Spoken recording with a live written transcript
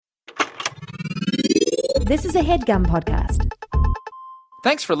This is a HeadGum podcast.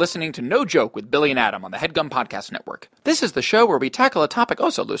 Thanks for listening to No Joke with Billy and Adam on the HeadGum Podcast Network. This is the show where we tackle a topic oh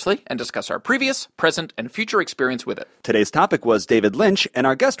so loosely and discuss our previous, present, and future experience with it. Today's topic was David Lynch, and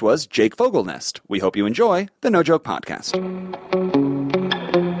our guest was Jake Fogelnest. We hope you enjoy the No Joke Podcast.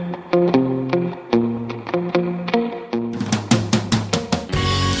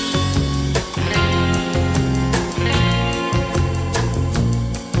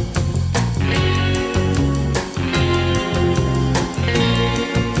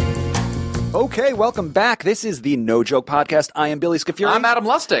 Okay, welcome back. This is the No Joke Podcast. I am Billy Scafuri. I'm Adam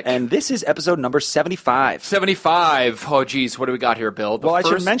Lustig. And this is episode number 75. 75. Oh, geez. What do we got here, Bill? I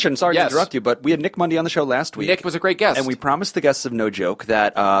should mention, sorry to interrupt you, but we had Nick Mundy on the show last week. Nick was a great guest. And we promised the guests of No Joke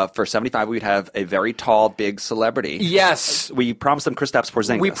that for 75 we'd have a very tall, big celebrity. Yes. We promised them Kristaps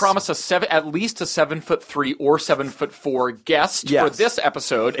Porzingis. We promised at least a 7'3" or 7'4" guest for this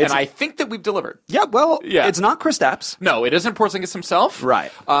episode, and I think that we've delivered. Yeah, it's not Kristaps. No, it isn't Porzingis himself.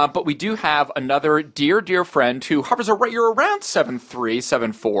 Right. But we do have another dear friend who hovers you're around 7'3",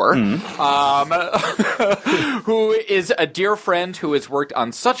 7'4", who is a dear friend who has worked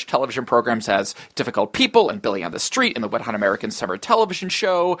on such television programs as Difficult People and Billy on the Street and the Wet Hot American Summer Television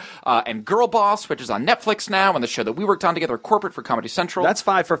Show, and Girl Boss, which is on Netflix now, and the show that we worked on together, Corporate for Comedy Central. That's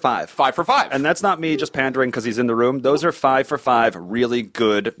 5 for 5. 5 for 5. And that's not me just pandering because he's in the room. Those are 5 for 5, really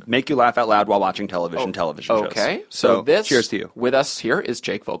good, make you laugh out loud while watching television shows. Okay. So this, cheers to you. With us here is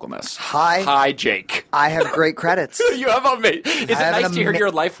Jake Fogelnest. Hi. Hi, Jake. I have great credits. You have Is it nice to hear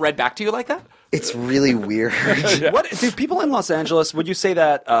your life read back to you like that? It's really weird. What do people in Los Angeles, would you say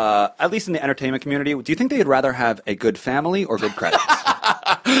that, at least in the entertainment community, do you think they'd rather have a good family or good credits?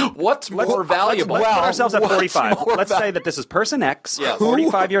 What's more valuable? Let's put ourselves at 45. Let's say that this is person X,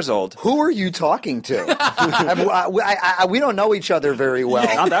 45 years old. Who are you talking to? We don't know each other very well.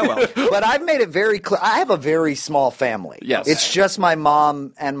 Not that well. But I've made it very clear. I have a very small family. Yes. It's just my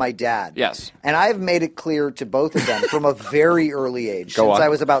mom and my dad. Yes. And I've made it clear to both of them from a very early age, since I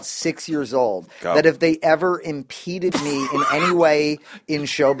was about 6 years old, that if they ever impeded me in any way in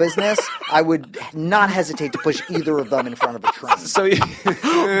show business, I would not hesitate to push either of them in front of a train. So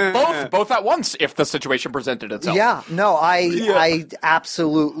both at once, if the situation presented itself. Yeah, no, I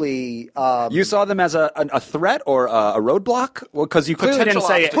absolutely. You saw them as a threat or a roadblock? Well, because you clearly didn't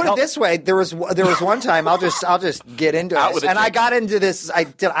say it. Put it this way: there was one time. I'll just get into it, and I got into this. I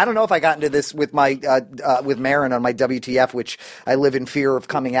don't know if I got into this with my with Marin on my WTF, which I live in fear of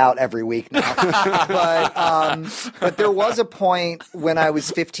coming out every week now. But there was a point when I was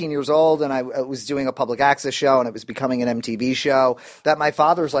 15 years old and I was doing a public access show and it was becoming an MTV show that my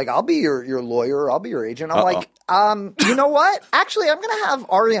father's like, I'll be your lawyer, I'll be your agent. I'm like, you know what? Actually, I'm going to have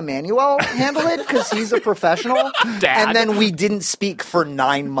Ari Emanuel handle it because he's a professional. Dad. And then we didn't speak for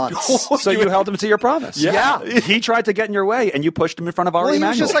 9 months. So you held him to your promise. Yeah. He tried to get in your way and you pushed him in front of Ari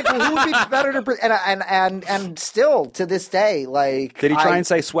Emanuel. He was just like, well, who would be better to and still to this day, like, did he try and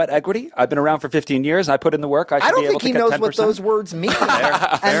say sweat equity? I've been around for 15 years. I put in the work. I don't think he knows what those words mean.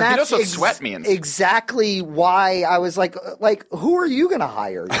 And he knows what sweat means. Exactly why I was like, who are you going to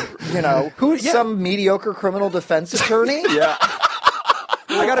hire? You know, some mediocre criminal defense attorney? Yeah.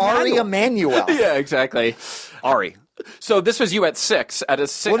 I got Ari Emanuel. Yeah, exactly. Ari. So this was you at 6. At a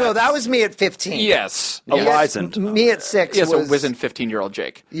 6. Well, no, that was me at 15. Yes. Wizened. Me at 6 was... Yes, wizened 15-year-old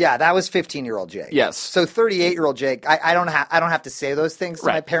Jake. Yeah, that was 15-year-old Jake. Yes. So 38-year-old Jake, I don't have to say those things to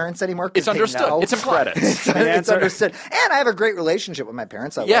my parents anymore. It's understood. It's implied. It's understood. And I have a great relationship with my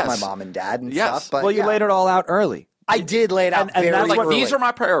parents. I love my mom and dad and stuff. But, you laid it all out early. I did lay it out very early. These are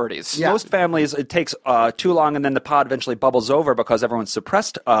my priorities. Yeah. Most families, it takes too long, and then the pod eventually bubbles over because everyone's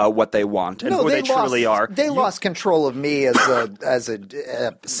suppressed what they want and who they truly are. They lost control of me as a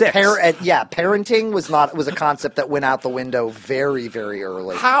Six. Parenting was a concept that went out the window very, very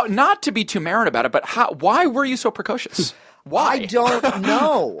early. How? Not to be too Marin about it, but why were you so precocious? Why? I don't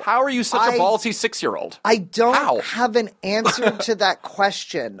know. How are you such a ballsy 6-year-old? I don't have an answer to that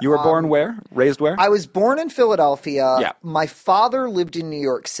question. You were born where? Raised where? I was born in Philadelphia. Yeah. My father lived in New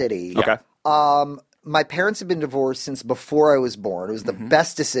York City. Okay. My parents have been divorced since before I was born. It was the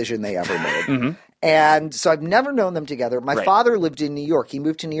best decision they ever made. And so I've never known them together. My father lived in New York. He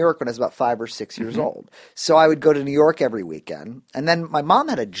moved to New York when I was about 5 or 6 years old. So I would go to New York every weekend. And then my mom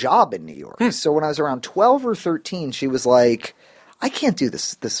had a job in New York. So when I was around 12 or 13, she was like, I can't do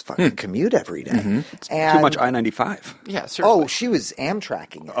this fucking commute every day. And, Too much I-95. Yeah, seriously. Oh, she was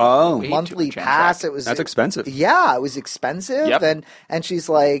Amtrakking it. Oh. Way too monthly much pass. Amtrak. That's expensive. Yeah, it was expensive. Yep. And she's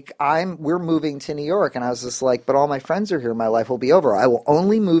like, we're moving to New York. And I was just like, but all my friends are here. My life will be over. I will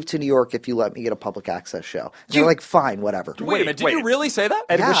only move to New York if you let me get a public access show. And they're like, fine, whatever. Wait a minute, did you really say that?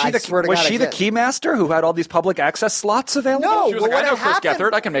 And Yeah, I swear to God, was she I the did. keymaster who had all these public access slots available? No. She was Well, like, I what know had Chris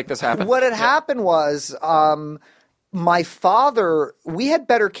happened- Gethard. I can make this happen. What had happened was my father, we had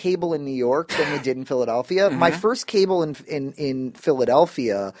better cable in New York than we did in Philadelphia. My first cable in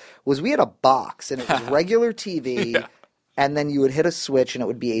Philadelphia was we had a box, and it was regular TV, and then you would hit a switch, and it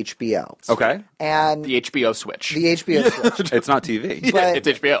would be HBO. Okay. And The HBO switch. the HBO switch. It's not TV. But, It's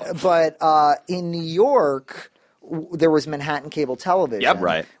HBO. But in New York, there was Manhattan Cable Television. Yep.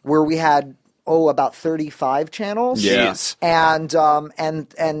 Right. Where we had about 35 channels. Yes. And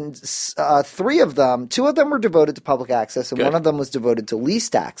three of them, two of them were devoted to public access, and Good. one of them was devoted to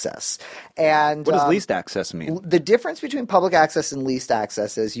leased access. And What does leased access mean? the difference between public access and leased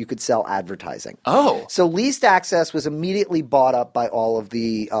access is you could sell advertising. Oh. So leased access was immediately bought up by all of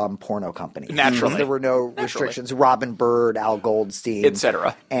the porno companies. Naturally. There were no restrictions. Robin Bird, Al Goldstein,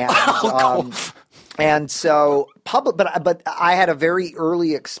 Etc. And so but I had a very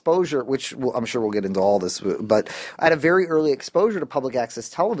early exposure, which I'm sure we'll get into all this, but I had a very early exposure to public access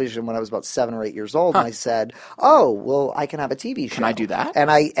television when I was about 7 or 8 years old. And I said, "Oh, well, I can have a TV show. Can I do that?" And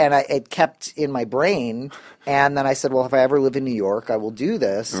it kept in my brain. And then I said, well, if I ever live in New York, I will do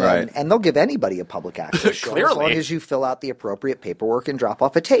this. Right. And they'll give anybody a public access show as long Clearly. as you fill out the appropriate paperwork and drop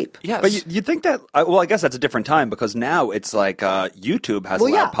off a tape. Yes. But you'd think that, well, I guess that's a different time because now it's like YouTube has Well,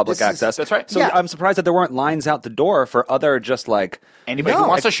 allowed yeah, public this is- access. That's right. So Yeah. I'm surprised that there weren't lines out the door for other just like, Anybody No. who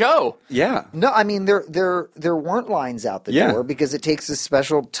wants a show. yeah. No, I mean there weren't lines out the Yeah. door because it takes a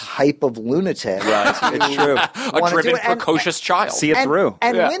special type of lunatic. Right. It's true. A wanna driven, do it. And- precocious child. See it through.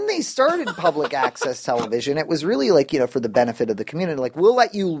 And Yeah. when they started public access television, it was really like, for the benefit of the community. Like, we'll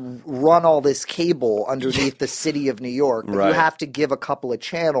let you run all this cable underneath the city of New York, but you Right. have to give a couple of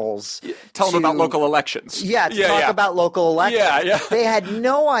channels. Tell them to- about local elections. Yeah, to talk about local elections. Yeah. They had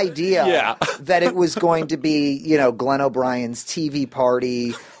no idea Yeah. that it was going to be, Glenn O'Brien's TV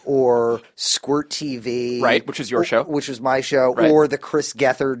party or Squirt TV. Right, which is your show. Which was my show. Right. Or the Chris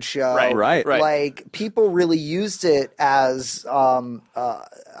Gethard show. Right. Like, people really used it as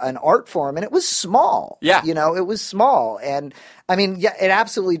an art form, and it was small. Yeah. It was small. And, I mean, yeah, it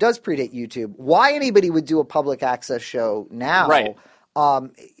absolutely does predate YouTube. Why anybody would do a public access show now? Right.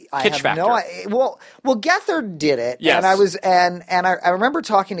 I Kitsch have factor. no idea. Well, Gethard did it, Yes. and I was and I remember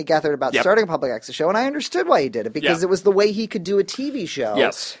talking to Gethard about Yep. starting a public access show, and I understood why he did it because Yeah. it was the way he could do a TV show,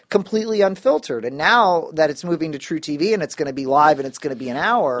 Yes. completely unfiltered. And now that it's moving to True TV and it's going to be live and it's going to be an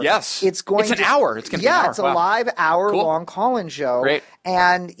hour, Yes. it's going. It's an to, hour. It's gonna be an yeah, hour. it's a Wow. live hour-long Cool. call-in show. Great.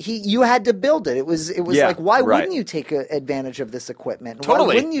 And you had to build it. It was Yeah, like, why right. wouldn't you take advantage of this equipment? Totally.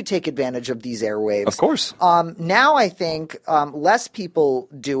 Why wouldn't you take advantage of these airwaves? Of course. Now I think less people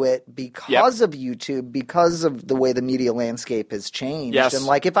do it because of YouTube, because of the way the media landscape has changed. Yes. And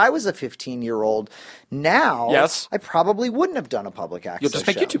like, if I was a 15-year-old now, Yes. I probably wouldn't have done a public access You'll just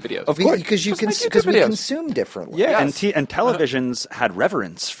make show. YouTube videos. Of course. Because Just make YouTube because we videos. consume differently. Yeah, Yes. and televisions had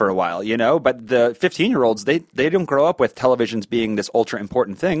reverence for a while, but the 15-year-olds, they don't grow up with televisions being this ultra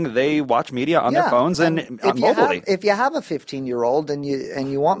important thing. They watch media on their phones and mobily. If you have a 15-year-old and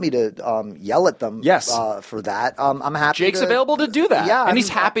you want me to yell at them, Yes. for that, I'm happy. Jake's to, available to do that. Yeah, and he's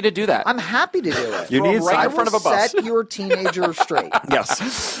happy to do that. I'm happy to do it. You need right some- in front of a bus. Set your teenager straight.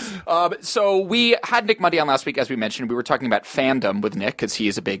 Yes. So we had Nick Mundy on last week, as we mentioned. We were talking about fandom with Nick because he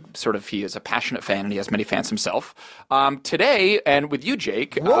is a passionate fan and he has many fans himself. Today, and with you,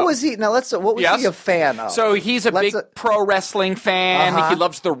 Jake. What was he? Now what was he a fan of? So he's a big pro wrestling fan. Uh-huh. He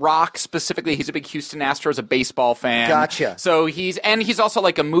loves The Rock specifically. He's a big Houston Astros, a baseball fan. Gotcha. So he's also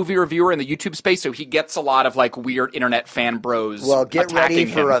like a movie reviewer in the YouTube space. So he gets a lot of like weird internet fan bros. Well, get ready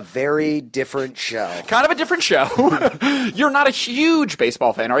attacking for him. a very different show. Kind of a different show. You're not a huge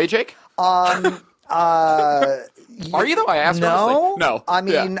baseball fan, are you, Jake? Are you though? I asked. No, honestly. No. I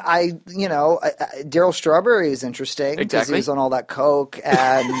mean, Daryl Strawberry is interesting because Exactly. he was on all that coke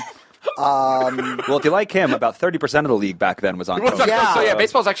and. Well, if you like him, about 30% of the league back then was on What's coke. up? So yeah,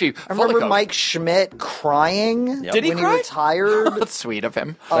 baseball's actually. I remember Mike Schmidt crying Did he when cry? he retired. That's sweet of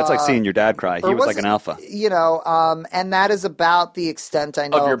him. That's like seeing your dad cry. He Or was like an it- alpha. And that is about the extent I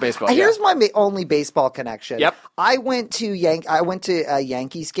know Of your baseball, Here's my only baseball connection. Yep. I went to a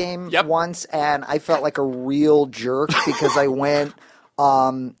Yankees game Yep. once, and I felt like a real jerk because I went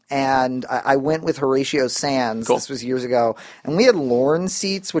And I went with Horatio Sands. Cool. This was years ago. And we had Lorne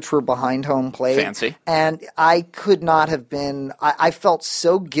seats, which were behind home plate. Fancy. And I could not have been – I felt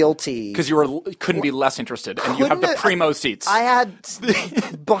so guilty. Because you couldn't be less interested, and you have the primo seats. I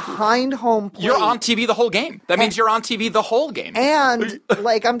had behind home plate. You're on TV the whole game. That means you're on TV the whole game. And,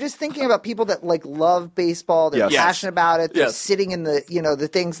 like, I'm just thinking about people that, like, love baseball. They're passionate about it. They're sitting in the, the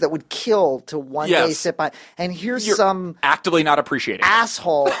things that would kill to one day sit by. And here's you're some actively not appreciating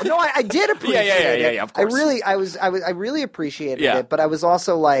asshole. No, I did appreciate it. Yeah, of course. I really appreciated it, but I was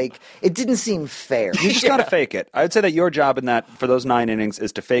also like, it didn't seem fair. You just got to fake it. I would say that your job in that for those 9 innings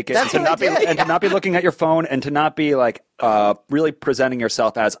is to fake it, That's and, what I did. to not be looking at your phone, and to not be like really presenting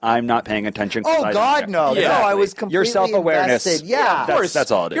yourself as I'm not paying attention. Oh God, no! Yeah. No, I was completely your self-awareness. invested. Yeah, of course. That's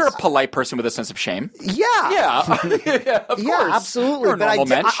all it is. You're a polite person with a sense of shame. Yeah, of course. Yeah, absolutely. You're a but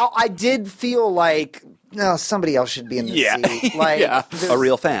normal I did feel like. No, somebody else should be in the seat. Like, a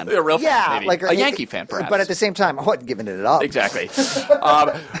real fan. A real fan, maybe. like a Yankee fan, perhaps. But at the same time, I wasn't giving it up. Exactly.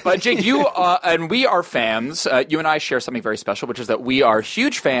 But Jake, you and we are fans. You and I share something very special, which is that we are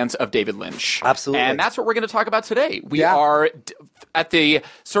huge fans of David Lynch. Absolutely. And that's what we're going to talk about today. We are at the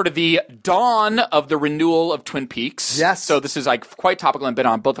sort of the dawn of the renewal of Twin Peaks. Yes. So this is like quite topical and been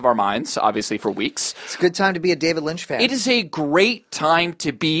on both of our minds, obviously, for weeks. It's a good time to be a David Lynch fan. It is a great time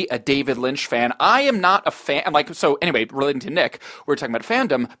to be a David Lynch fan. I am not a fan. So anyway, relating to Nick, we're talking about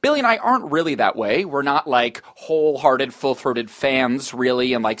fandom. Billy and I aren't really that way. We're not like wholehearted, full-throated fans,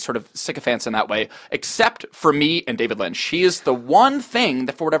 really, and like sort of sycophants in that way, except for me and David Lynch. He is the one thing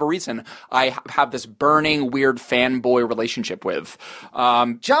that, for whatever reason, I have this burning, weird fanboy relationship with.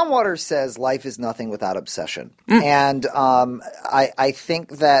 John Waters says life is nothing without obsession. And I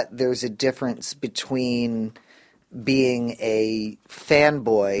think that there's a difference between being a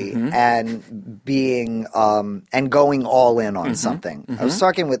fanboy and being and going all in on something. I was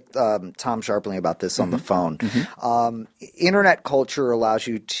talking with Tom Sharpling about this on the phone. Internet culture allows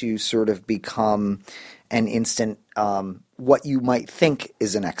you to sort of become an instant what you might think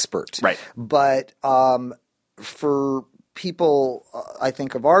is an expert. Right. But for people, I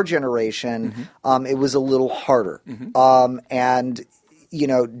think, of our generation, it was a little harder. And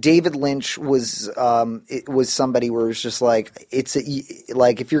David Lynch was somebody where it was just like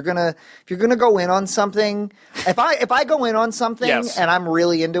like if you're gonna go in on something, if I go in on something and I'm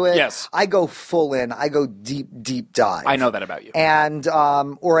really into it, I go full in, I go deep dive. I know that about you, and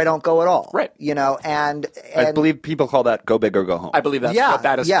or I don't go at all, right? And I believe people call that go big or go home. I believe that's what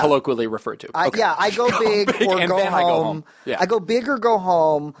that is colloquially referred to. I go big or go home. I go big or go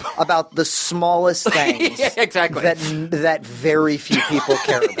home about the smallest things. Exactly. That very few people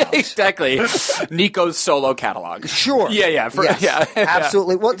care about. Exactly. Nico's solo catalog. Sure.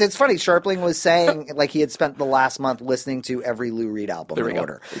 Absolutely. Well, it's funny. Sharpling was saying like he had spent the last month listening to every Lou Reed album in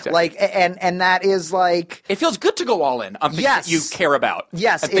order. Exactly. Like, and that is like it feels good to go all in on things that you care about.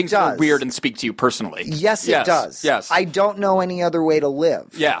 Yes, and things that are weird and speak to you personally. Yes, it does. Yes. I don't know any other way to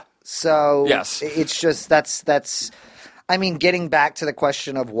live. Yeah. So it's just that's. I mean, getting back to the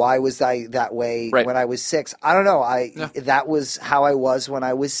question of why was I that way when I was 6, I don't know. That was how I was when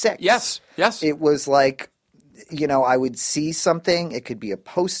I was 6. Yes. It was like, I would see something. It could be a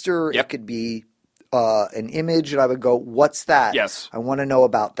poster. It could be an image, and I would go, what's that? Yes. I want to know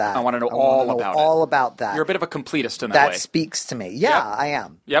about that. I want to know all about that. You're a bit of a completist in that way. That speaks to me. Yeah, I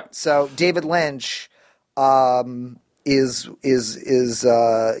am. Yep. So David Lynch is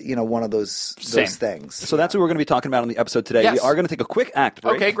one of those things. So that's what we're going to be talking about on the episode today. Yes. We are going to take a quick act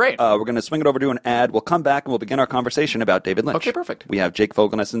break. Okay, great. We're going to swing it over to an ad. We'll come back and we'll begin our conversation about David Lynch. Okay, perfect. We have Jake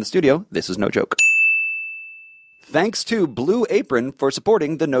Fogelnest in the studio. This is No Joke. Thanks to Blue Apron for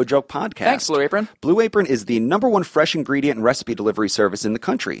supporting the No Joke podcast. Thanks, Blue Apron. Blue Apron is the #1 fresh ingredient and recipe delivery service in the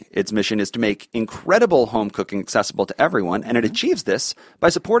country. Its mission is to make incredible home cooking accessible to everyone, and it achieves this by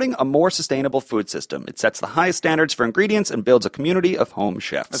supporting a more sustainable food system. It sets the highest standards for ingredients and builds a community of home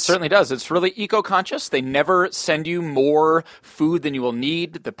chefs. It certainly does. It's really eco-conscious. They never send you more food than you will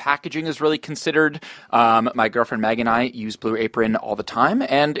need. The packaging is really considered. My girlfriend Maggie and I use Blue Apron all the time,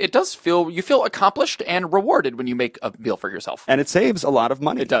 and it does you feel accomplished and rewarded when you make a meal for yourself. And it saves a lot of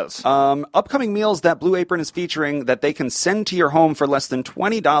money. It does. Upcoming meals that Blue Apron is featuring that they can send to your home for less than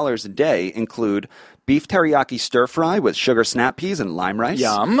 $20 a day include beef teriyaki stir fry with sugar snap peas and lime rice.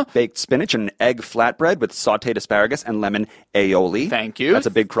 Yum. Baked spinach and egg flatbread with sautéed asparagus and lemon aioli. Thank you. That's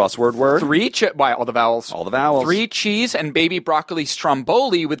a big crossword word. All the vowels. All the vowels. 3 cheese and baby broccoli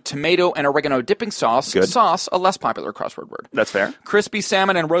stromboli with tomato and oregano dipping sauce. Good. Sauce, a less popular crossword word. That's fair. Crispy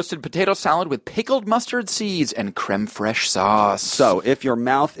salmon and roasted potato salad with pickled mustard seeds and creme fraiche sauce. So, if your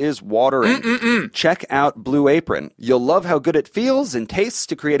mouth is watering, check out Blue Apron. You'll love how good it feels and tastes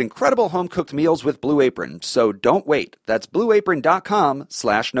to create incredible home-cooked meals with Blue Apron. So don't wait. That's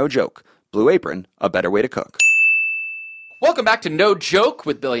blueapron.com/nojoke. Blue Apron, a better way to cook. Welcome back to No Joke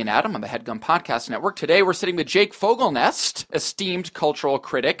with Billy and Adam on the HeadGum Podcast Network. Today we're sitting with Jake Fogelnest, esteemed cultural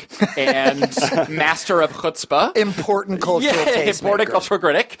critic and master of chutzpah. Important cultural tastemaker. Important cultural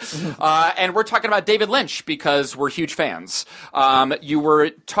critic. And we're talking about David Lynch because we're huge fans. You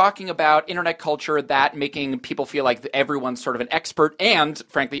were talking about internet culture, that making people feel like everyone's sort of an expert and,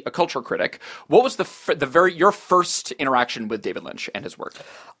 frankly, a cultural critic. What was your first interaction with David Lynch and his work?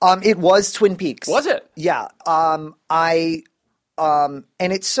 It was Twin Peaks. Was it? Yeah. And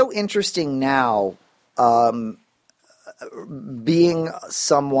it's so interesting now, being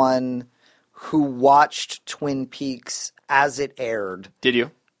someone who watched Twin Peaks as it aired. Did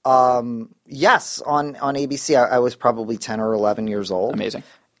you? Yes, on ABC. I was probably 10 or 11 years old. Amazing.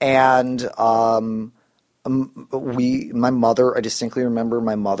 And my mother, I distinctly remember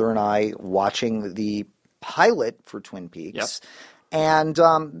my mother and I watching the pilot for Twin Peaks. Yep. And,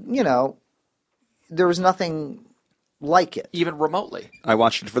 there was nothing like it. Even remotely. I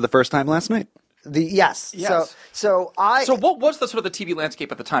watched it for the first time last night. Yes. So what was the sort of the TV landscape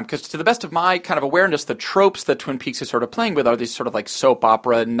at the time? Because to the best of my kind of awareness, the tropes that Twin Peaks is sort of playing with are these sort of like soap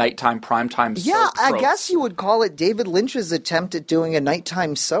opera, nighttime, primetime soap tropes. I guess you would call it David Lynch's attempt at doing a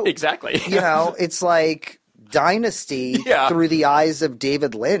nighttime soap. Exactly. It's like Dynasty through the eyes of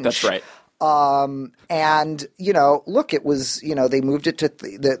David Lynch. That's right. And look, it was, they moved it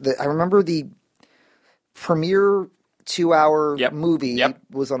to I remember the premiere 2-hour movie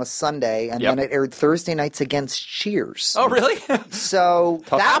was on a Sunday, and then it aired Thursday nights against Cheers. Oh, really? So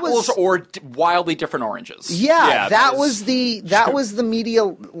that apples was or wildly different oranges. Yeah, that was the media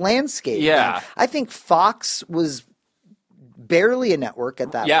landscape. Yeah, and I think Fox was barely a network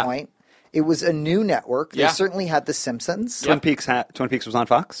at that point. It was a new network. They certainly had The Simpsons. Twin Peaks was on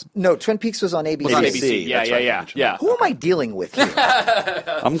Fox? No, Twin Peaks was on ABC. Was on ABC. Yeah. Who am I dealing with here?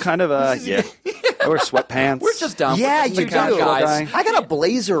 I'm kind of I wear sweatpants. We're just dumb. Yeah, you do, guys. I got a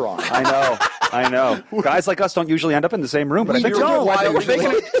blazer on. I know. Guys like us don't usually end up in the same room, but I think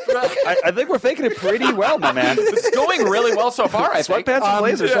we're faking it pretty well, my man. It's going really well so far, I think. Sweatpants and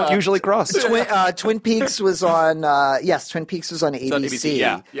blazers don't usually cross. Twin Peaks was on Twin Peaks was on ABC. On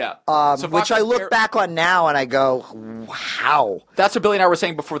ABC. Yeah. So which I look back on now and I go, wow. That's what Billy and I were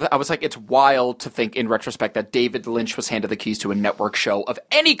saying before. I was like, it's wild to think in retrospect that David Lynch was handed the keys to a network show of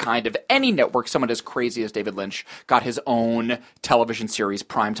any kind, of any network. Someone as crazy as David Lynch got his own television series,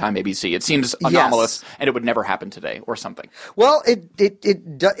 primetime ABC. It seems anomalous, and it would never happen today or something. Well,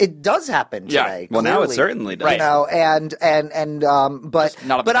 it does happen today. Well, clearly. now it certainly does. Right.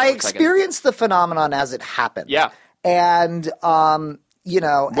 But I experienced the phenomenon as it happened. Yeah. And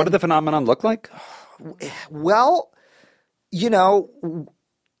what did the phenomenon look like? Well,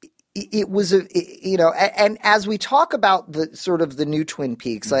 it was and as we talk about the sort of the new Twin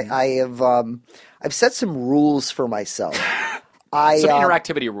Peaks, I've set some rules for myself. Some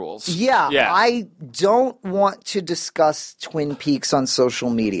interactivity rules. Yeah. I don't want to discuss Twin Peaks on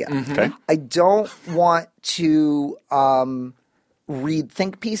social media. Mm-hmm. Okay. I don't want to read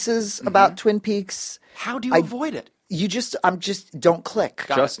think pieces about Twin Peaks. How do you avoid it? Don't click.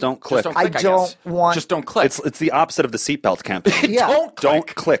 Just don't click. I don't want. Just don't click. It's the opposite of the seatbelt campaign. Yeah.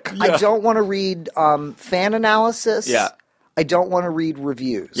 Don't click. I don't want to read fan analysis. Yeah. I don't want to read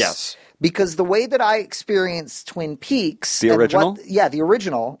reviews. Yes. Because the way that I experienced Twin Peaks, the original, the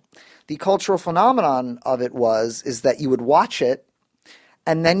original, the cultural phenomenon of it is that you would watch it,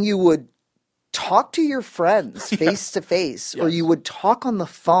 and then you would talk to your friends face to face, or you would talk on the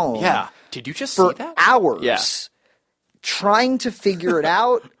phone. Yeah. Did you just for see that? hours? Yeah. Trying to figure it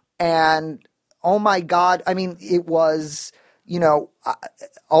out, and oh my God, I mean, it was,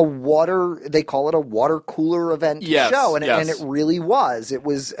 a water, they call it a water cooler event show, and it really was. It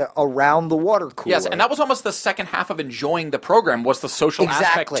was around the water cooler. Yes, and that was almost the second half of enjoying the program was the social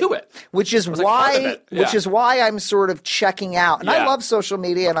aspect to it. Which is why I'm sort of checking out. And I love social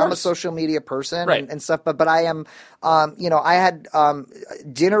media, and I'm a social media person and stuff, but I am I had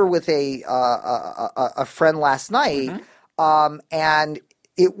dinner with a friend last night, and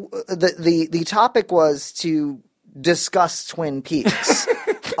the topic was to discuss Twin Peaks,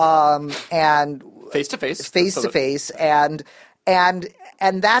 and face to face, and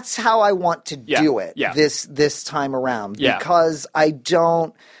that's how I want to do it this time around, because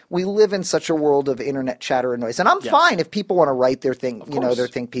we live in such a world of internet chatter and noise, and I'm fine if people want to write their their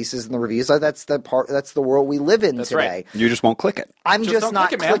think pieces in the reviews. That's the world we live in today. You just won't click it. I'm just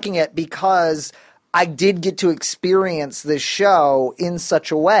not clicking it because I did get to experience this show in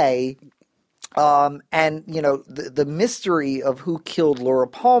such a way. And, you know, the mystery of who killed Laura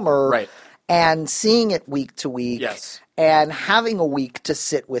Palmer Right. and seeing it week to week Yes. and having a week to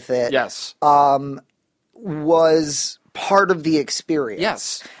sit with it Yes. was part of the experience.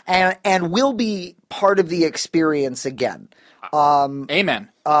 Yes. And will be part of the experience again. Amen.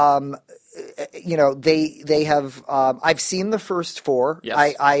 You know, they have. I've seen the first 4.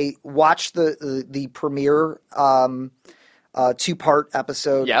 Yes. I watched the premiere 2-part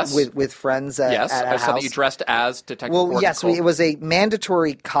episode. Yes. with friends at Yes. at a I saw house. that you dressed as Detective Well, Gordon yes, Cole. it was a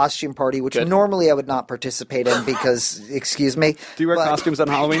mandatory costume party, which Good. normally I would not participate in because, excuse me. Do you wear but costumes on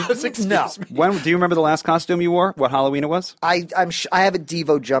Halloween? Excuse No. me. When do you remember the last costume you wore? What Halloween it was? I have a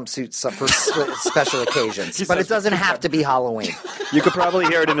Devo jumpsuit for special occasions, but it doesn't have to be Halloween. You could probably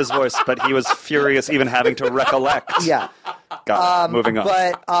hear it in his voice, but he was furious even having to recollect. Yeah. Got it. Moving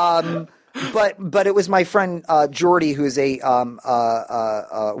on. But it was my friend Jordy, who's a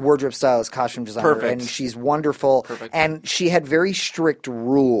wardrobe stylist, costume designer, Perfect. and she's wonderful. Perfect. And she had very strict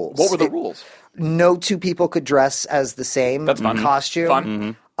rules. What were the rules? No two people could dress as the same That's fun.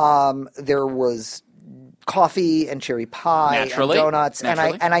 costume. Fun. There was coffee and cherry pie Naturally. and donuts,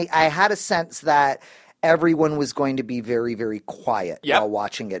 Naturally. and I had a sense that everyone was going to be very, very quiet Yep. while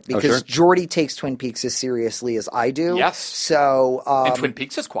watching it because sure. Jordy takes Twin Peaks as seriously as I do. Yes. So And Twin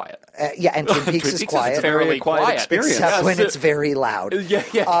Peaks is quiet. yeah, and Twin Peaks is quiet. fairly quiet. experience. Except Yes. when it's very loud. Yeah,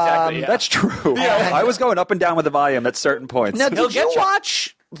 exactly. Yeah. That's true. I was going up and down with the volume at certain points. Now, He'll did you get ya.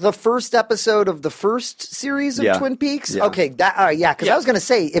 watch the first episode of the first series of Yeah. Twin Peaks? Yeah. Okay, yeah, because Yeah. I was going to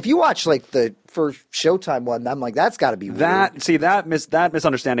say, if you watch like the first Showtime one, I'm like, that's got to be weird. that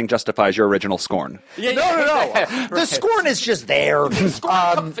misunderstanding justifies your original scorn. Yeah, No. The scorn is just there.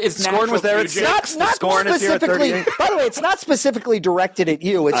 Scorn was there at Fusion. six. Not Scorn is here at specifically. 38. By the way, it's not specifically directed at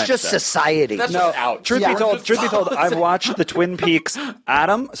you. It's I just understand. society. That's No, just out. truth Yeah. be told, I've watched the Twin Peaks.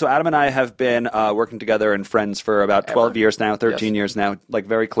 Adam and I have been working together and friends for about 12 years now, 13 years now, like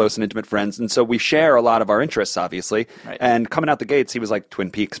very close and intimate friends. And so we share a lot of our interests, obviously. Right. And coming out the gates, he was like,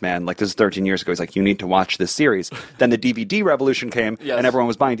 Twin Peaks, man. Like, this is 13 years ago. He's like, you need to watch this series. Then the DVD revolution came, Yes. and everyone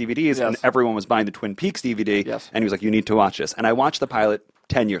was buying DVDs, and Yes. everyone was buying the Twin Peaks DVD. Yes. And he was like, you need to watch this. And I watched the pilot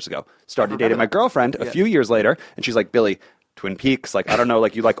 10 years ago. Started dating my girlfriend a few years later, and she's like, Billy, Twin Peaks, like, I don't know,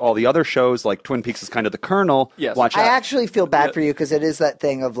 like, you like all the other shows, like, Twin Peaks is kind of the kernel. Yes. Watch I out. actually feel bad for you because it is that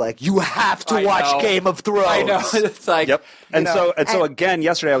thing of like, you have to I watch know. Game of Thrones. I know. It's like, Yep. And know, so again,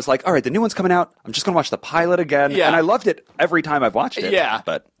 yesterday I was like, all right, the new one's coming out. I'm just going to watch the pilot again. Yeah. And I loved it every time I've watched it. Yeah.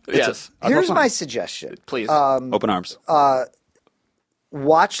 But Yes. Here's my suggestion. please. open arms.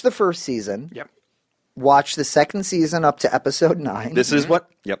 Watch the first season. Yep. Watch the second season up to episode 9. This is what,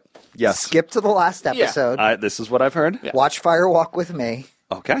 yep. Yes. Skip to the last episode. This is what I've heard. Watch Firewalk with Me,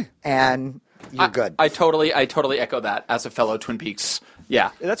 Okay. and you're good. I totally echo that as a fellow Twin Peaks.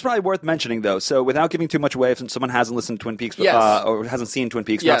 Yeah. That's probably worth mentioning, though. So, without giving too much away, if someone hasn't listened to Twin Peaks Yes. or hasn't seen Twin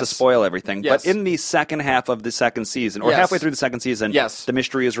Peaks, Yes. not to spoil everything, Yes. but in the second half of the second season, or Yes. halfway through the second season, Yes. the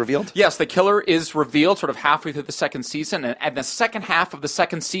mystery is revealed. Yes, the killer is revealed sort of halfway through the second season, and the second half of the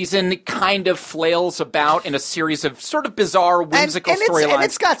second season kind of flails about in a series of sort of bizarre, whimsical and storylines.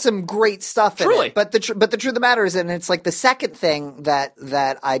 it's got some great stuff in Truly. it. But the truth of the matter is, and it's like the second thing that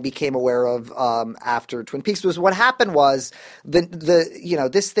I became aware of after Twin Peaks was what happened was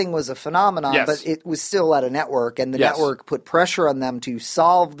this thing was a phenomenon, Yes. but it was still at a network, and the Yes. network put pressure on them to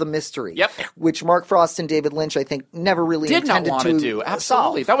solve the mystery. Yep. Which Mark Frost and David Lynch, I think, never really did not intended want to to do.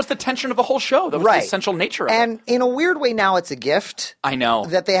 Absolutely. solve. That was the tension of the whole show. That was Right. the essential nature of it. And in a weird way, now it's a gift. I know.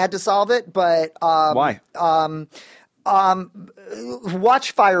 That they had to solve it, but Why?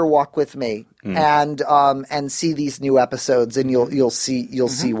 watch Firewalk with me and see these new episodes, and you'll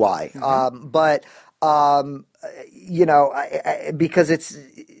see why. Because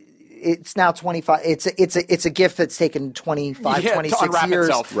it's now 25. It's a gift that's taken 25, Yeah, to 26 unwrap years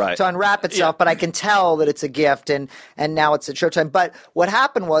itself. Right. to unwrap itself. But I can tell that it's a gift, and now it's at Showtime. But what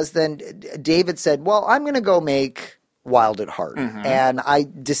happened was then David said, "Well, I'm going to go make Wild at Heart," and I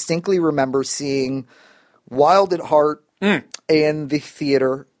distinctly remember seeing Wild at Heart in the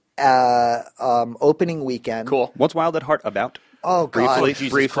theater opening weekend. Cool. What's Wild at Heart about? Oh, God.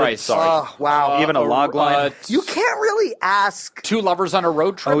 Briefly. Christ. Sorry. Oh, wow. Even a log line. You can't really ask. Two lovers on a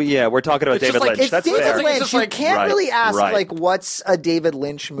road trip. Oh, yeah. We're talking about It's just David like- Lynch. It's That's David fair. It's Lynch. just You like- can't Right, really ask, right. like, what's a David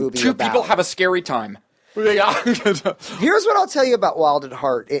Lynch movie Two about? people have a scary time. Yeah. Here's what I'll tell you about Wild at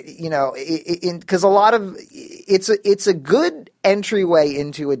Heart. Because a lot of it's a good entryway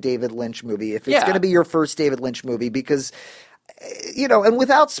into a David Lynch movie if it's Yeah. going to be your first David Lynch movie, because and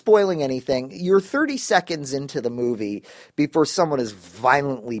without spoiling anything, you're 30 seconds into the movie before someone is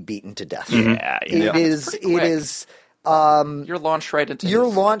violently beaten to death. Yeah. It is. You're launched right into.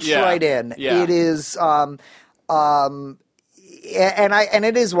 Right in. Yeah. It is. And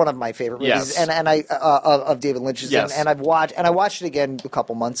it is one of my favorite movies, Yes. of David Lynch's, Yes. and I watched it again a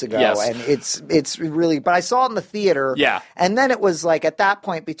couple months ago, Yes. and it's really. But I saw it in the theater, and then it was like at that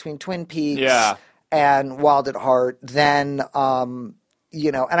point between Twin Peaks, and Wild at Heart, then and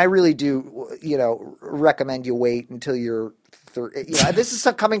I really do recommend you wait until you're. This is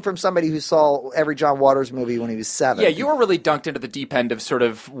coming from somebody who saw every John Waters movie when he was 7. Yeah, you were really dunked into the deep end of sort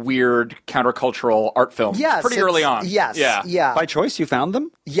of weird countercultural art film pretty early on. Yes. Yeah. By choice, you found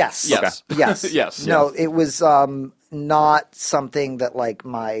them? Yes. Yes. Okay. Yes. Yes. No, it was not something that like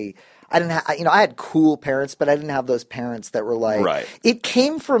I didn't have, I had cool parents, but I didn't have those parents that were like, right. It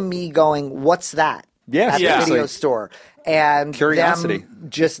came from me going, what's that? Yes. At the video store. And curiosity. Them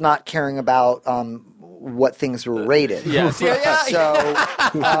just not caring about what things were rated. Yes. So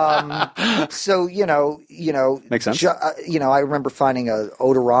makes sense. I remember finding a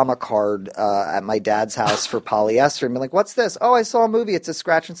Odorama card at my dad's house for Polyester and being like, "What's this? Oh, I saw a movie. It's a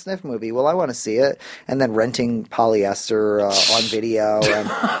scratch and sniff movie. Well, I want to see it." And then renting Polyester on video,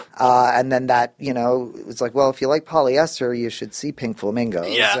 and then that it was like, well, if you like Polyester, you should see Pink Flamingos.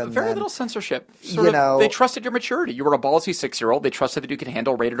 Yeah, and very then, little censorship. They trusted your maturity. You were a ballsy 6-year-old. They trusted that you could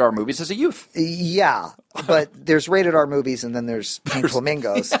handle rated R movies as a youth. Yeah. But there's rated R movies and then there's Pink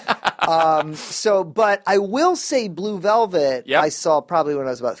Flamingos. But I will say Blue Velvet, I saw probably when I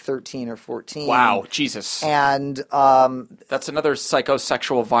was about 13 or 14. Wow, Jesus. And that's another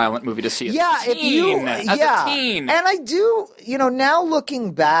psychosexual violent movie to see as a teen. As a teen. And I do, now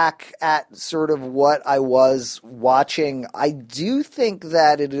looking back at sort of what I was watching, I do think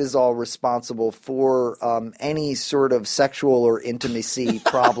that it is all responsible for any sort of sexual or intimacy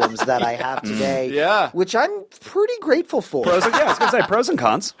problems that I have today. Yeah. Which I'm pretty grateful for. I was going to say pros and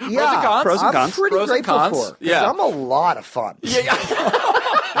cons. Yeah, pros and cons. I'm pretty grateful for. Yeah. I'm a lot of fun.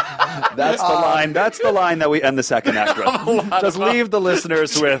 That's the line. That's the line that we end the second act with. Just leave the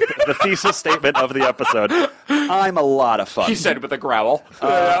listeners with the thesis statement of the episode. I'm a lot of fun. He said with a growl.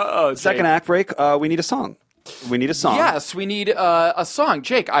 Second act break. We need a song. We need a song. Yes, we need a song.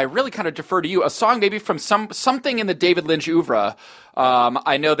 Jake, I really kind of defer to you. A song maybe from something in the David Lynch oeuvre.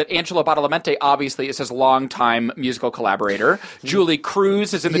 I know that Angelo Badalamenti obviously is his longtime musical collaborator. Julie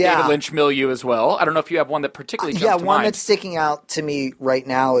Cruz is in the David Lynch milieu as well. I don't know if you have one that particularly jumps to mind. Yeah, one that's sticking out to me right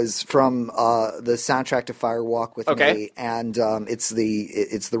now is from the soundtrack to Fire Walk With Me, and it's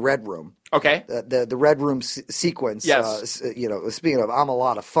the Red Room. Okay. The Red Room sequence. Yes. Speaking of, I'm a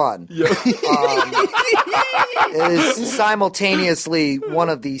lot of fun. Yeah. It is simultaneously one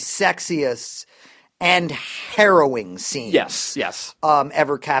of the sexiest and harrowing scenes. Yes.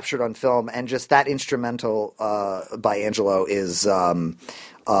 Ever captured on film, and just that instrumental by Angelo is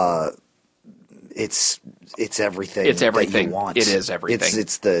it's everything. It's everything. That you want. It is everything.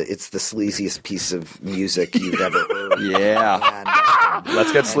 It's the sleaziest piece of music you've ever heard. Yeah. And,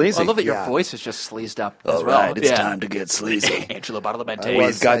 let's get sleazy. I love that your voice is just sleazed up as All well. right, it's time to get sleazy. Angelo Badalamenti.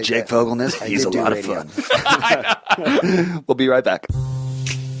 We've got Jake Fogelnest. He's a lot of fun. We'll be right back.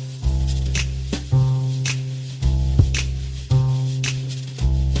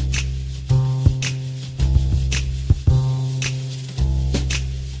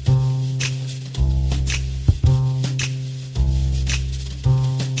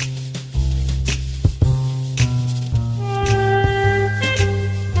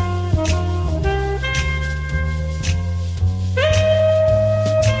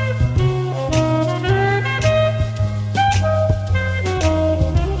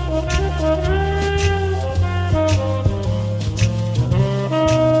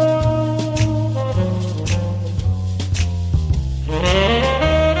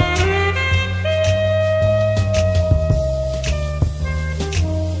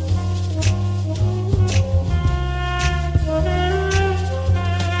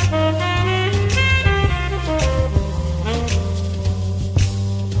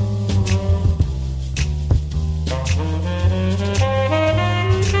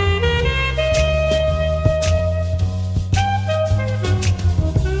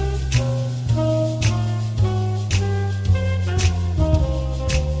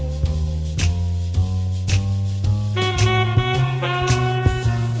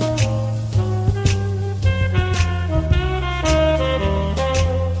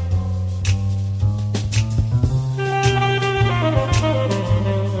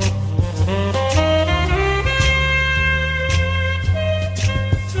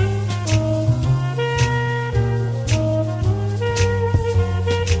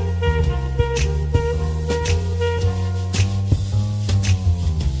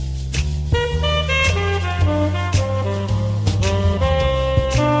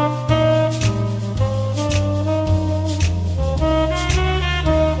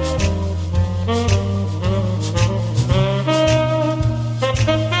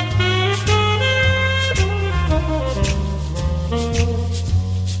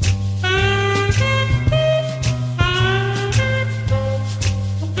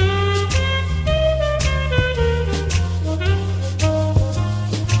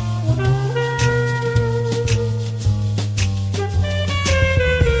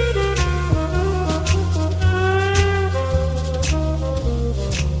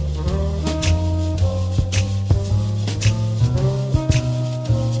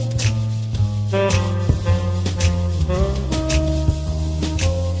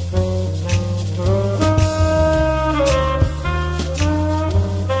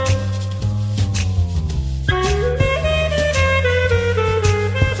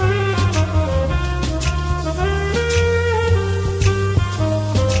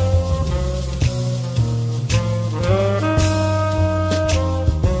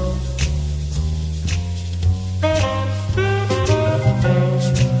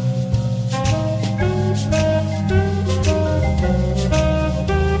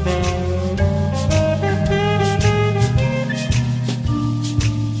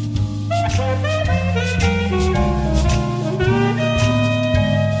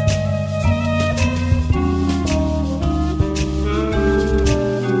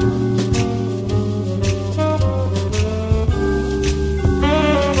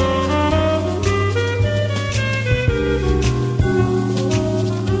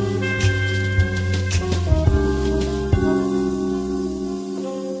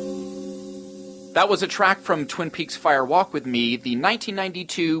 That was a track from Twin Peaks Fire Walk with Me, the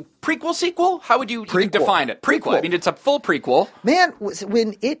 1992 prequel sequel? How would you even define it? Prequel. I mean, it's a full prequel. Man,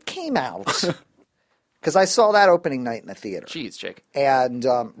 when it came out, because I saw that opening night in the theater. Jeez, Jake. And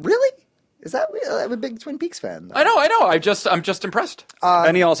really? Is that I'm a big Twin Peaks fan. Though. I know. I'm just impressed.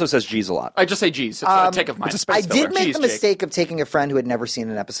 And he also says G's a lot. I just say Geez. It's a take of mine. I did make the mistake of taking a friend who had never seen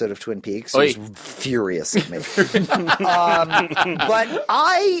an episode of Twin Peaks. He was furious at me.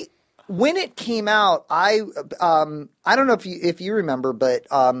 But when it came out, I don't know if you remember, but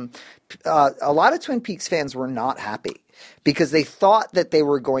a lot of Twin Peaks fans were not happy because they thought that they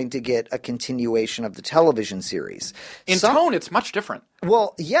were going to get a continuation of the television series. In tone, it's much different.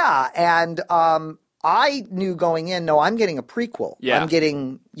 Well, yeah, and I knew going in, no, I'm getting a prequel. Yeah. I'm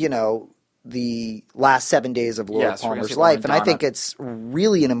getting, the last 7 days of Laura Palmer's life, and I think it's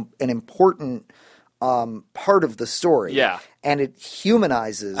really an important part of the story. Yeah. And it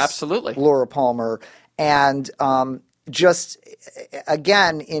humanizes absolutely Laura Palmer, and just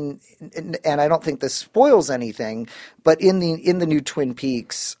again and I don't think this spoils anything, but in the new Twin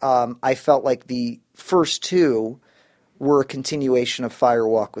Peaks, I felt like the first two were a continuation of Fire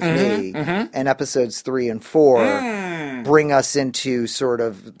Walk with Me, and episodes 3 and 4 bring us into sort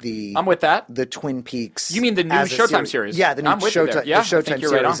of the I'm with that. The Twin Peaks. You mean the new Showtime series? Yeah, the new Showtime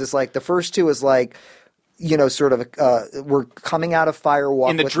series is like the first two is like sort of we're coming out of Fire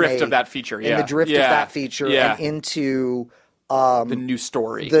Walk in the with drift Me, of that feature, in the drift of that feature, and into the new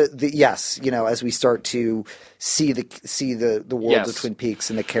story. As we start to see the world of Twin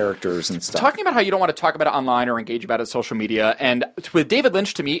Peaks and the characters and stuff. Talking about how you don't want to talk about it online or engage about it on social media, and with David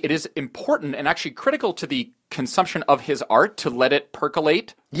Lynch, to me, it is important and actually critical to the consumption of his art to let it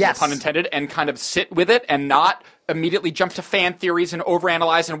percolate, yes, pun intended, and kind of sit with it and not immediately jump to fan theories and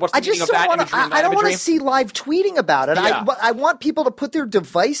overanalyze and what's the meaning of that imagery and that I don't want imagery. to see live tweeting about it. Yeah. I want people to put their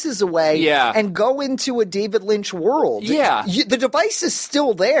devices away and go into a David Lynch world. Yeah. The device is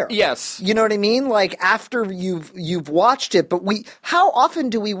still there. Yes. You know what I mean? Like after you've watched it, but how often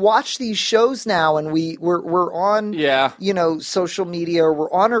do we watch these shows now and we're on social media or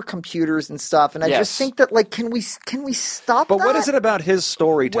we're on our computers and stuff, and I just think that like can we stop But that? what is it about his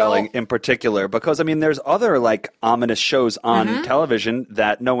storytelling in particular? Because I mean there's other like ominous shows on television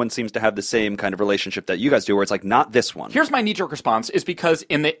that no one seems to have the same kind of relationship that you guys do, where it's like not this one. Here's my knee-jerk response is because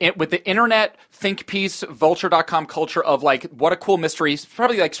with the internet think piece vulture.com culture of like what a cool mystery,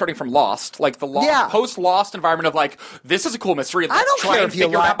 probably like starting from Lost, like the post-Lost environment of like this is a cool mystery. Let's try and figure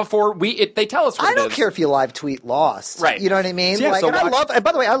it out before they tell us what it is. I don't care if you live tweet Lost. Right. You know what I mean? Yeah, and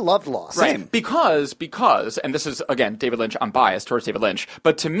by the way, I loved Lost. Right. Because, and this is, again, David Lynch, I'm biased towards David Lynch,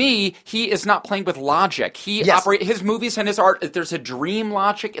 but to me, he is not playing with logic. His movies and his art, there's a dream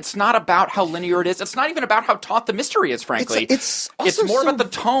logic. It's not about how linear it is. It's not even about how taut the mystery is, frankly. It's more about the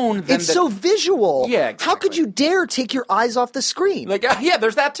tone than so visual. Yeah, exactly. How could you dare take your eyes off the screen? Like,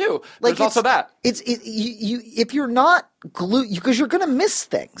 there's that too. There's also that. If you're not glued, because you're going to miss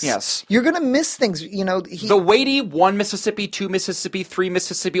things. Yes. You're going to miss things. The weighty 1 Mississippi, 2 Mississippi, 3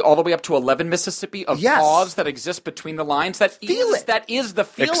 Mississippi, all the way up to 11 Mississippi of pause that exists between the lines. That is the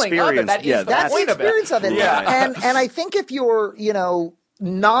feeling of it. That is the point of it. That's the experience of it. Yeah. And I think if you're,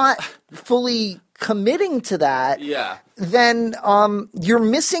 not fully committing to that, then you're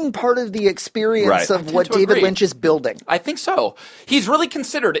missing part of the experience of what David Lynch is building. I think so. He's really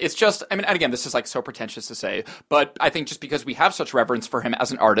considered. It's just, I mean, and again, this is like so pretentious to say, but I think just because we have such reverence for him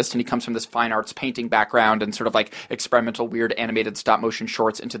as an artist, and he comes from this fine arts painting background and sort of like experimental, weird animated stop motion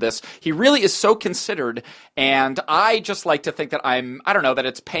shorts into this, he really is so considered. And I just like to think that that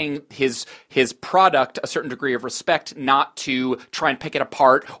it's paying his product a certain degree of respect, not to try and pick it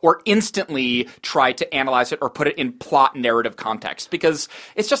apart or instantly try to analyze it or put it in plot narrative context, because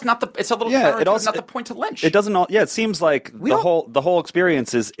it's just not it's a little counterintuitive, not the point to Lynch. It doesn't it seems like the whole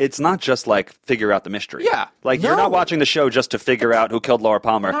experience is, it's not just like figure out the mystery. Yeah. Like you're not watching the show just to figure out who killed Laura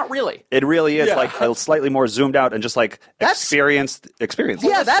Palmer. Not really. It really is like a slightly more zoomed out and just like experience.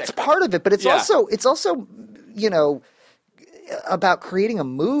 Yeah, that's part of it, but it's also about creating a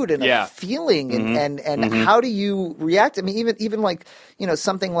mood and a feeling and how do you react? I mean, even like,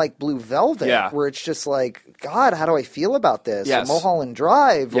 something like Blue Velvet, where it's just like, God, how do I feel about this? Yes. Or Mulholland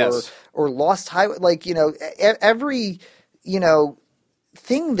Drive or Lost Highway, like, every,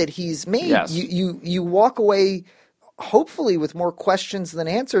 thing that he's made, you walk away hopefully with more questions than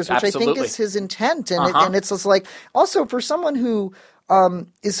answers, which I think is his intent. And it's just like, also for someone who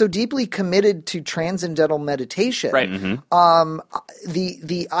is so deeply committed to transcendental meditation. Right.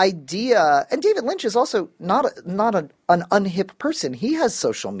 The idea, and David Lynch is also not an unhip person. He has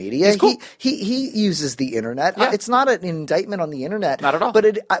social media. He's cool. He uses the internet. Yeah. It's not an indictment on the internet. Not at all.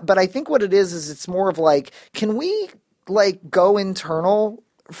 But I think what it is it's more of like, can we like go internal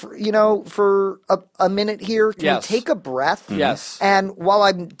for a minute here? Can we take a breath? Yes. And while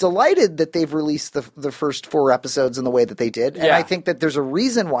I'm delighted that they've released the first 4 episodes in the way that they did, and I think that there's a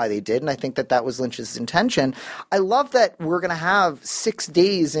reason why they did, and I think that was Lynch's intention, I love that we're going to have 6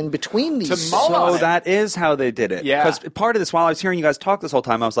 days in between these. So that is how they did it. Yeah. Because part of this, while I was hearing you guys talk this whole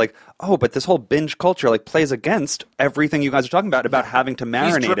time, I was like, oh, but this whole binge culture like plays against everything you guys are talking about how having to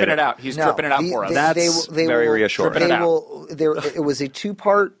marinate He's dripping it out. He's dripping it out for us. That's very reassuring. It was a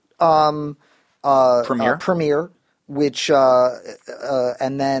 2-part premiere, which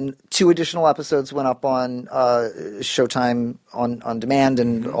and then 2 additional episodes went up on Showtime on demand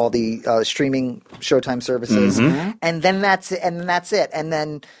and all the streaming Showtime services, and then that's it. And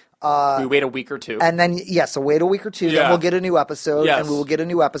then we wait a week or 2, and then wait a week or 2. Then we'll get a new episode, and we will get a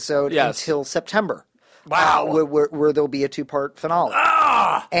new episode until September. Wow. Where there'll be a 2-part finale.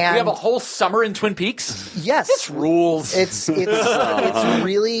 And we have a whole summer in Twin Peaks? Yes. This rules. It's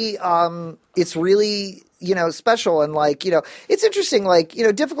really special, and it's interesting.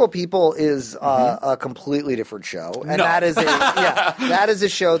 Difficult People is a completely different show, and that is a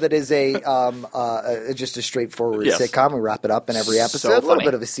show that is just a straightforward sitcom. We wrap it up in every episode, a little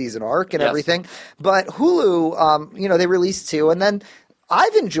bit of a season arc and everything. But Hulu, they released 2, and then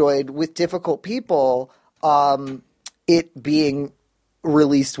I've enjoyed with Difficult People it being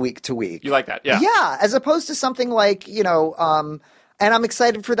released week to week. You like that, yeah? Yeah, as opposed to something like and I'm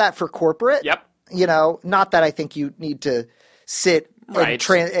excited for that for corporate. Yep. Not that I think you need to sit and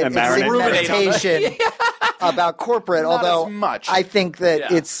sit meditation about corporate, Not although as much. I think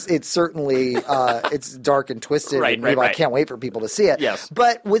that it's certainly it's dark and twisted. Right. I can't wait for people to see it. Yes.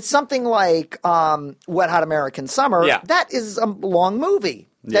 But with something like Wet Hot American Summer, that is a long movie.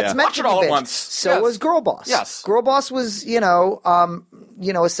 That's meant to be all binged. at once. So was Girl Boss. Yes. Girl Boss was,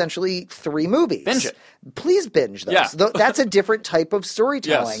 essentially 3 movies. Binge it. Please binge those. Yeah. That's a different type of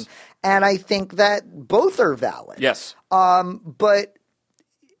storytelling. Yes. And I think that both are valid. Yes. But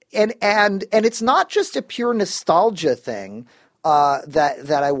it's not just a pure nostalgia thing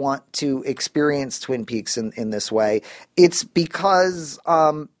that I want to experience Twin Peaks in this way. It's because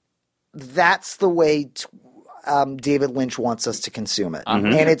that's the way David Lynch wants us to consume it.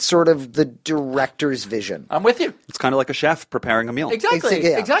 And it's sort of the director's vision. I'm with you. It's kind of like a chef preparing a meal. Exactly.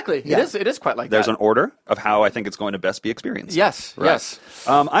 Yeah. It is quite like There's that. an order of how I think it's going to best be experienced. Yes. Right. Yes.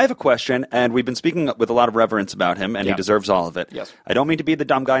 I have a question, and we've been speaking with a lot of reverence about him, and he deserves all of it. Yes. I don't mean to be the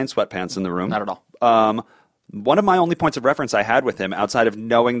dumb guy in sweatpants in the room. Not at all. One of my only points of reference I had with him, outside of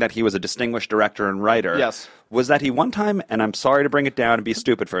knowing that he was a distinguished director and writer, was that he one time, and I'm sorry to bring it down and be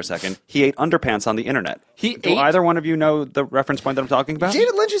stupid for a second, he ate underpants on the internet. Do either one of you know the reference point that I'm talking about?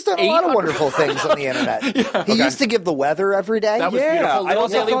 David Lynch has done a lot of wonderful things on the internet. He used to give the weather every day. That was beautiful. I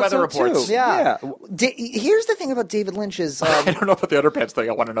also Daily thought weather so reports. too. Yeah. Here's the thing about David Lynch is I don't know about the underpants thing.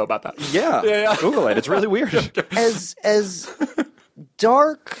 I want to know about that. Yeah. Google it. It's really weird. as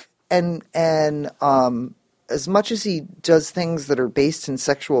dark and as much as he does things that are based in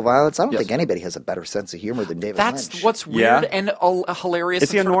sexual violence, I don't think anybody has a better sense of humor than David Lynch. That's what's weird and hilarious.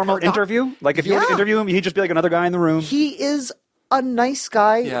 Is he a normal interview? Like, if you were to interview him, he'd just be like another guy in the room? He is a nice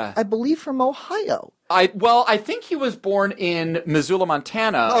guy, I believe, from Ohio. I think he was born in Missoula,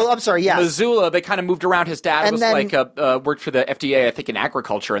 Montana. Oh, I'm sorry, yes. Missoula, they kind of moved around. His dad And was then- worked for the FDA, I think, in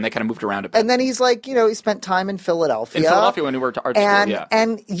agriculture, and they kind of moved around a bit. And then he's he spent time in Philadelphia. In Philadelphia when he worked at art school,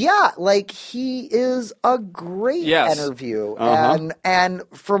 And he is a great interview. And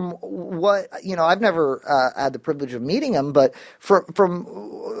from what, I've never had the privilege of meeting him, but from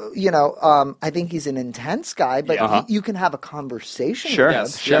I think he's an intense guy, but you can have a conversation with him.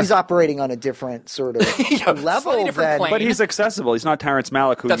 Yes, sure. He's operating on a different sort of level different plane. But he's accessible. He's not Terrence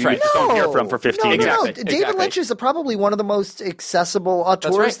Malick, who That's you right. just don't hear from for 15 years. No. David Lynch is probably one of the most accessible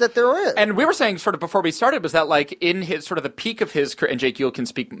auteurs that there is. And we were saying sort of before we started was that in his sort of the peak of his career, and Jake, you can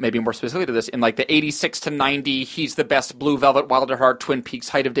speak maybe more specifically to this, in the 86 to 90, he's the best Blue Velvet, Wild at Heart, Twin Peaks,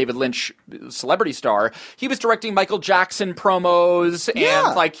 height of David Lynch celebrity star. He was directing Michael Jackson promos,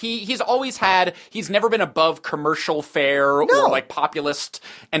 and he's always had, he's never been above commercial fare or like populist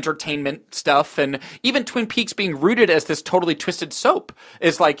entertainment stuff. And even Twin Peaks being rooted as this totally twisted soap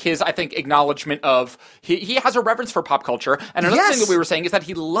is like his, I think, acknowledgement of, he has a reverence for pop culture. And another thing that we were saying is that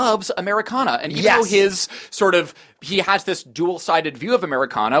he loves Americana. And even though his sort of, he has this dual-sided view of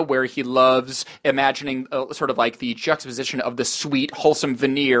Americana where he loves imagining sort of like the juxtaposition of the sweet, wholesome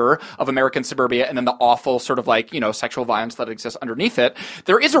veneer of American suburbia and then the awful sort of like, sexual violence that exists underneath it.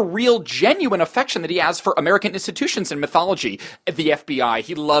 There is a real, genuine affection that he has for American institutions and mythology. The FBI.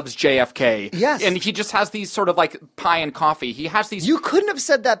 He loves JFK. Yes. And he just has these sort of like pie and coffee. He has these... You couldn't have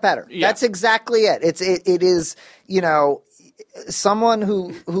said that better. Yeah. That's exactly it. It is, someone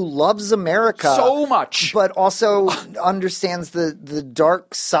who loves America so much, but also understands the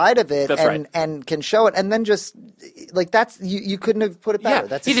dark side of it. That's right. And can show it, and then just like that's you couldn't have put it better.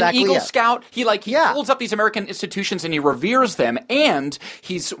 That's he's exactly an Eagle it. Scout. He holds up these American institutions and he reveres them, and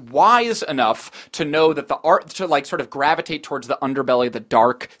he's wise enough to know that the art to like sort of gravitate towards the underbelly, the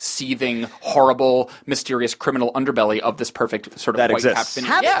dark, seething, horrible, mysterious criminal underbelly of this perfect sort of that white exists.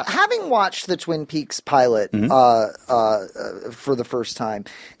 Having watched the Twin Peaks pilot for the first time,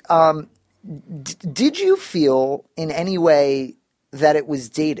 did you feel in any way that it was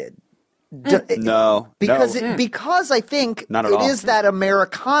dated? No. Because I think it is that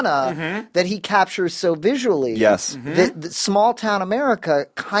Americana that he captures so visually. Yes. That small town America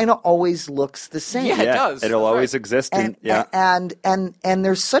kind of always looks the same. Yeah, it does. It'll always exist. And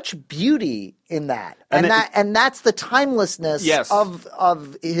there's such beauty in that. And that's the timelessness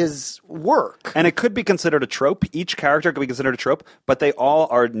of his work. And it could be considered a trope. Each character could be considered a trope, but they all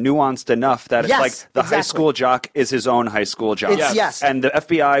are nuanced enough that it's like the high school jock is his own high school jock. And the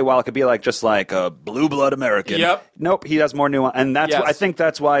FBI, while it could be like just like a blue blood American, nope, he has more nuance. And that's I think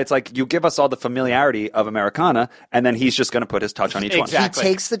that's why it's like you give us all the familiarity of Americana, and then he's just going to put his touch on each one. He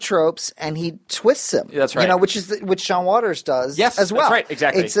takes the tropes and he twists them. That's right. Which John Waters does as well. That's right,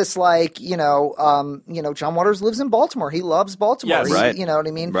 exactly. It's just like, John Waters lives in Baltimore. He loves Baltimore. Yes. Right. You know what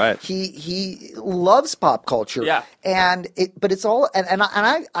I mean? Right. He loves pop culture. Yeah. But it's all, and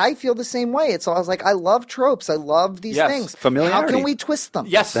I feel the same way. It's all, I was like, I love tropes. I love these things. Familiarity. How can we twist them?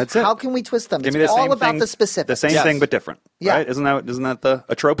 Yes. That's it. How can we twist them? Give It's me the all same about thing, the specifics. The same thing, but different. Yeah. Right? Isn't that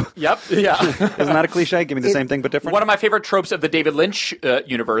a trope? Yep. Yeah. Isn't that a cliche? Give me the same thing, but different. One of my favorite tropes of the David Lynch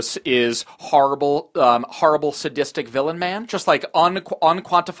universe is horrible, sadistic villain man. Just like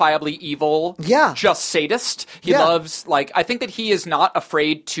unquantifiably evil. Yeah. Just sadist. He loves, I think that he is not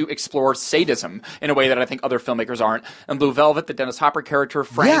afraid to explore sadism in a way that I think other filmmakers aren't. And Blue Velvet, the Dennis Hopper character,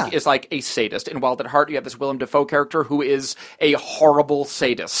 Frank, is like a sadist. In Wild at Heart, you have this Willem Dafoe character who is a horrible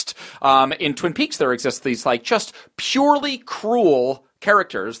sadist. In Twin Peaks, there exists these, just purely cruel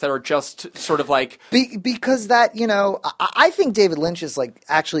characters that are just sort of like... because that, I think David Lynch is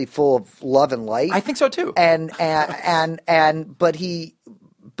actually full of love and light. I think so too.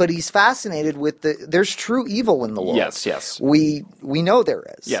 But he's fascinated with there's true evil in the world. Yes. We know there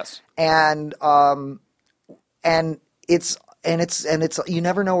is. Yes. And it's you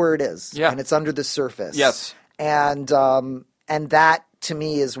never know where it is. Yeah. And it's under the surface. Yes. And that to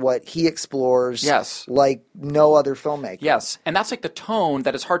me is what he explores like no other filmmaker. Yes. And that's the tone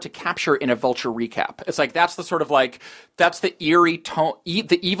that is hard to capture in a Vulture recap. It's that's the sort of that's the eerie tone,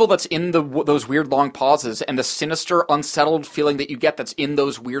 the evil that's in those weird long pauses and the sinister, unsettled feeling that you get that's in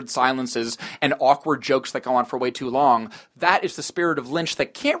those weird silences and awkward jokes that go on for way too long. That is the spirit of Lynch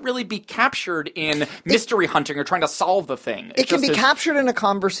that can't really be captured in mystery hunting or trying to solve the thing. It can be captured in a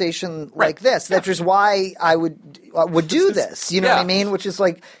conversation like this. That's just why I would do this. You know what I mean? Which is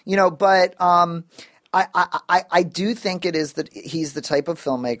but I do think it is that he's the type of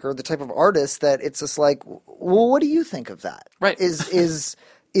filmmaker, the type of artist that it's just well, what do you think of that? Right. Is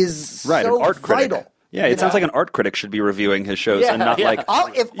right, so an art vital. Critic. Yeah, it sounds like an art critic should be reviewing his shows and not If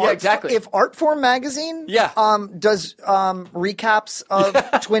Artform magazine does recaps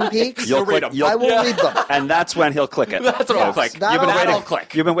of Twin Peaks, I will read them. And that's when he'll click it. That's what I'll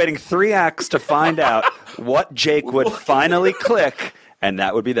click. You've been waiting 3 acts to find out what Jake would finally click. And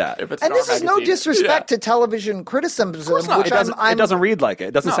that would be that. And this is no disrespect to television criticism, which it doesn't read like it.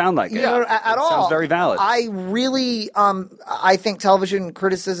 It doesn't sound like it. At all. Sounds very valid. I really, I think television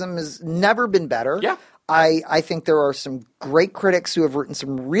criticism has never been better. Yeah. I think there are some great critics who have written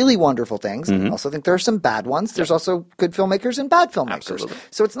some really wonderful things. I also think there are some bad ones. There's also good filmmakers and bad filmmakers. Absolutely.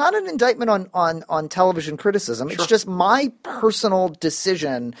 So it's not an indictment on television criticism. Sure. It's just my personal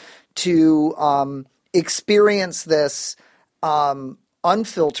decision to experience this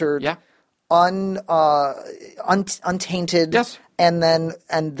unfiltered, untainted, and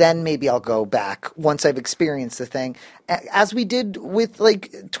then maybe I'll go back once I've experienced the thing as we did with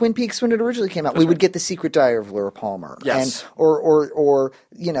like Twin Peaks when it originally came out. We would get The Secret Diary of Laura Palmer. Yes. And, or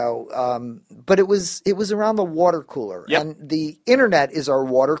but it was around the water cooler. Yep. And the internet is our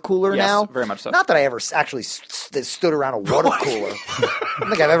water cooler now. Very much so. Not that I ever actually stood around a water cooler. I don't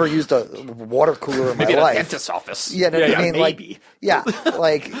think I've ever used a water cooler in my Maybe life. at a dentist's office. Yeah, I mean, maybe.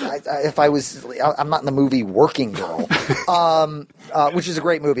 if I was, I'm not in the movie Working Girl, which is a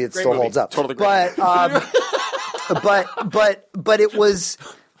great movie. It still holds up. Totally great. But it was,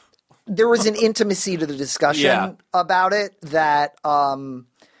 there was an intimacy to the discussion about it that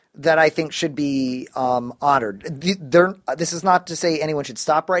I think should be honored. This is not to say anyone should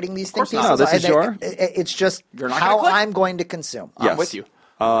stop writing these things. No, this is it's just not how gonna I'm going to consume. Yes. I'm with you.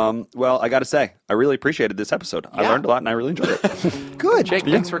 Well, I got to say, I really appreciated this episode. I learned a lot, and I really enjoyed it. Good. Jake,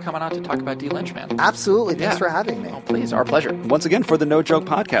 thanks for coming on to talk about LYNCH, man. Absolutely. Thanks for having me. Oh, please. Our pleasure. Once again, for the No Joke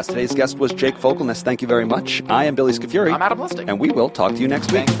Podcast, today's guest was Jake Fogelnest. Thank you very much. I am Billy Scafuri. I'm Adam Lustig. And we will talk to you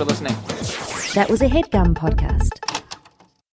next week. Thanks for listening. That was a HeadGum podcast.